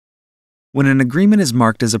When an agreement is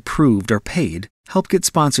marked as approved or paid,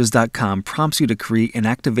 HelpGetSponsors.com prompts you to create an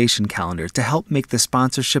activation calendar to help make the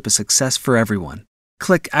sponsorship a success for everyone.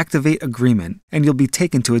 Click Activate Agreement, and you'll be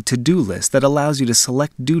taken to a to-do list that allows you to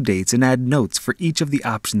select due dates and add notes for each of the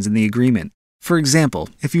options in the agreement. For example,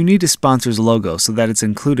 if you need a sponsor's logo so that it's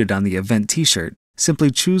included on the event t-shirt, simply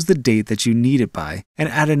choose the date that you need it by and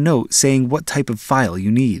add a note saying what type of file you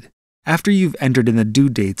need. After you've entered in the due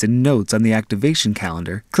dates and notes on the activation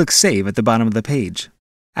calendar, click Save at the bottom of the page.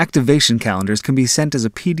 Activation calendars can be sent as a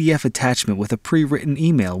PDF attachment with a pre-written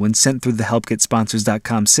email when sent through the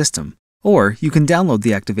HelpGetSponsors.com system. Or you can download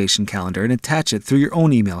the activation calendar and attach it through your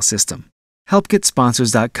own email system.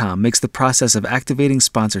 HelpGetSponsors.com makes the process of activating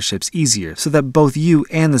sponsorships easier so that both you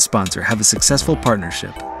and the sponsor have a successful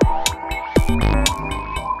partnership.